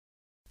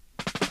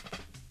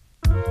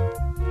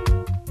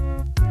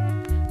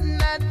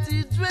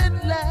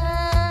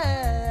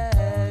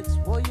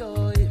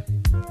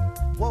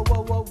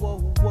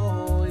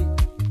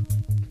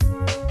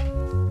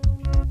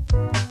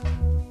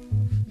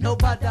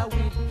bother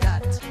with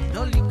that.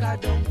 No liquor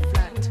down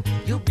flat.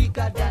 You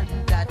bigger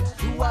than that.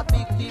 You a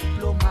big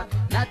diplomat.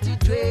 Natty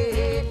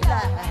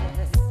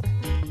dreadlocks.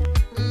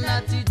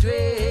 Natty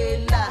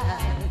dreadlocks.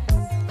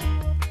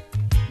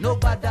 No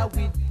bother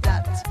with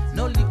that.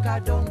 No liquor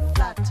down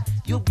flat.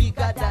 You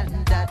bigger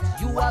than that.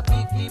 You a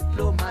big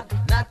diplomat.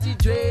 Natty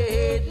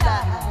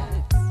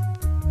dreadlocks.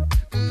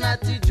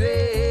 Natty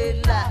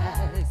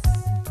dreadlocks.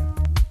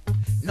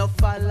 No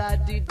follow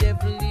the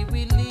devil, he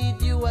will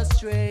lead you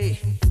astray.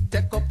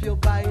 Take up your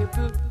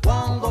Bible,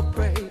 won't go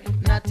pray.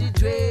 Natty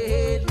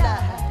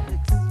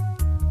dreadlocks.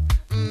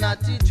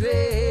 Natty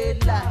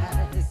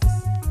dreadlocks.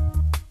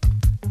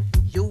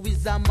 You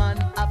is a man,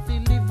 have to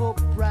live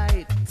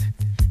upright.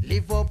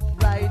 Live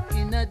upright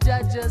in a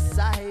judge's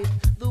sight.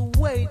 The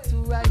way to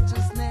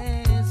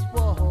righteousness,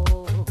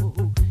 whoa,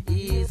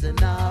 is a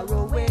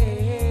narrow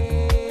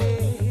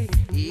way.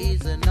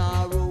 Is a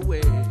narrow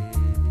way.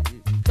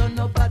 Don't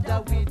no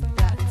bother with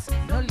that.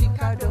 No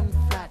liquor down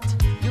flat.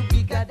 You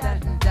bigger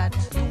than that.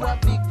 You a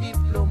big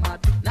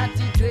diplomat.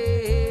 Natty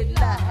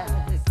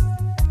dreadlocks.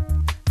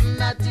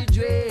 Natty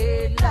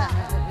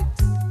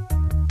dreadlocks.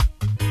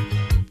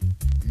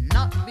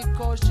 Not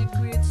because she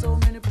creates so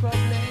many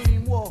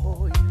problems,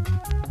 whoa.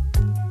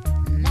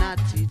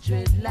 Natty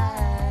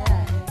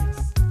dreadlocks.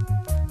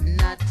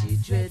 Natty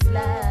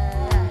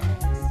dreadlocks.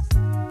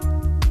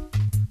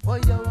 Oh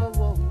yo,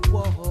 whoa,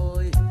 whoa,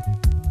 whoa.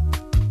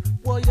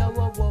 Whoa, yo,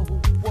 whoa, whoa,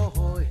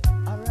 whoa.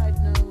 All right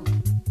now.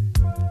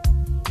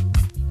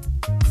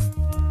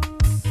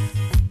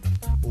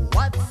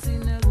 What's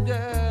in a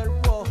girl,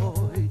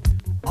 boy,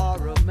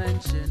 or a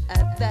mention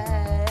at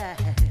that?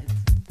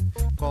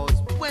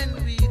 'Cause when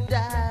we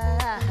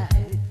die,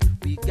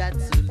 we got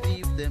to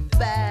leave them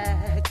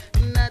back.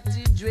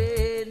 Natty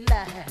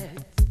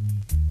dreadlocks.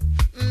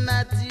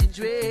 Natty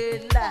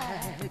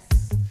dreadlocks.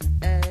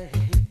 Hey.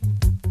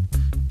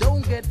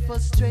 Don't get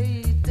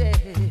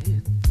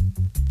frustrated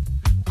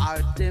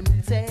are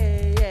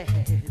tempted.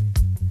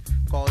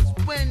 'Cause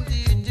when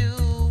you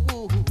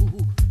do,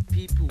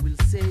 people will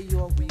say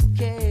you're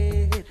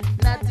wicked.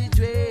 Natty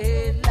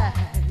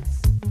dreadlocks.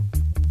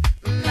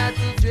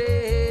 Natty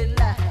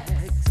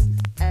dreadlocks.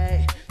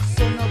 Hey,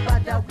 so no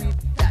bother with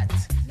that.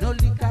 No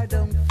liquor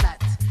down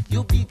flat.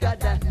 You bigger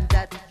than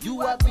that.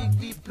 You a big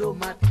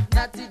diplomat.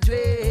 Natty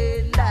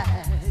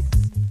dreadlocks.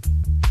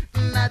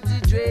 Natty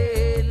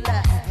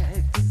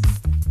dreadlocks.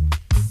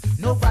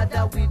 No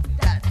bother with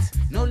that.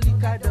 No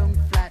liquor down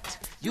flat.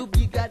 You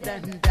bigger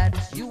than that.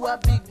 You a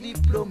big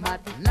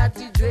diplomat.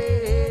 Natty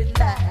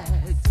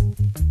dreadlocks.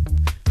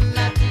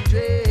 Natty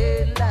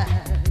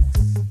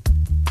dreadlocks.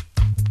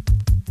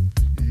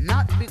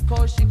 Not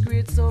because she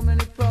creates so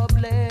many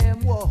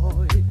problems,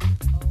 boy.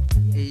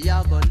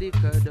 You go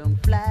liquor down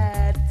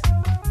flat.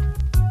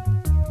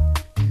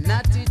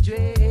 Natty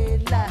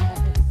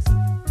dreadlocks.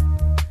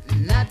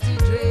 Natty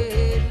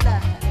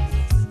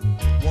dreadlocks.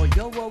 Whoa,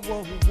 yo, whoa,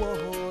 whoa, whoa.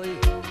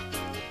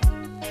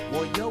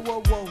 Whoa, yo,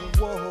 whoa, whoa,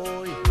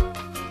 whoa.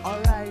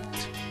 Alright.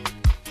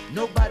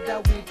 No bother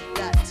with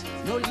that.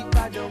 No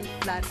liquor down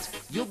flat.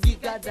 You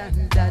bigger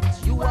than that.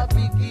 You a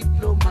big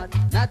diplomat.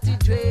 Natty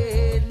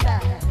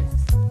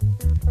dreadlocks.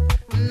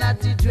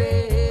 Natty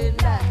dreadlocks.